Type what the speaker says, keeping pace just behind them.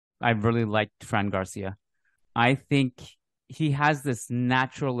I really liked Fran Garcia. I think he has this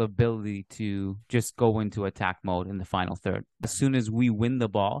natural ability to just go into attack mode in the final third. As soon as we win the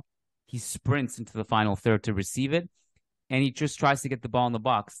ball, he sprints into the final third to receive it, and he just tries to get the ball in the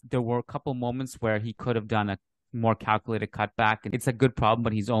box. There were a couple moments where he could have done a more calculated cutback. It's a good problem,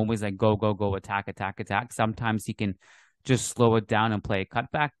 but he's always like go, go, go, attack, attack, attack. Sometimes he can just slow it down and play a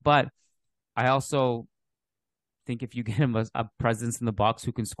cutback. But I also think if you get him a presence in the box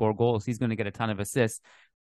who can score goals, he's going to get a ton of assists.